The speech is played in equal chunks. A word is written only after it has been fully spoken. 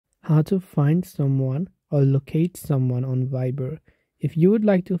how to find someone or locate someone on Viber. If you would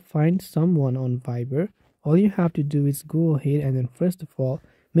like to find someone on Viber, all you have to do is go ahead and then first of all,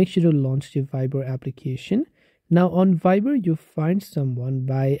 make sure to launch the Viber application. Now on Viber, you find someone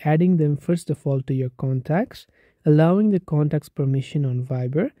by adding them first of all to your contacts, allowing the contacts permission on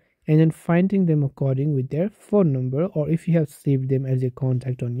Viber, and then finding them according with their phone number or if you have saved them as a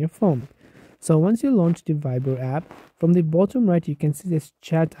contact on your phone. So once you launch the Viber app, from the bottom right you can see this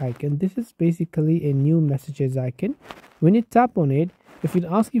chat icon. This is basically a new messages icon. When you tap on it, if it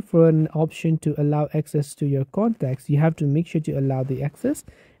asks you for an option to allow access to your contacts, you have to make sure to allow the access.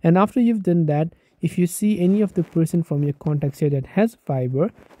 And after you've done that, if you see any of the person from your contacts here that has Viber,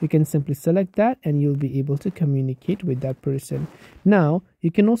 you can simply select that and you'll be able to communicate with that person. Now,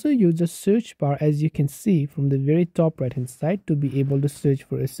 you can also use the search bar, as you can see from the very top right hand side, to be able to search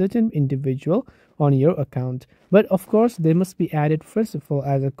for a certain individual on your account. But of course, they must be added first of all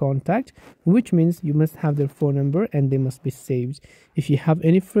as a contact, which means you must have their phone number and they must be saved. If you have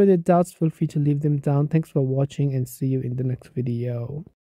any further doubts, feel free to leave them down. Thanks for watching and see you in the next video.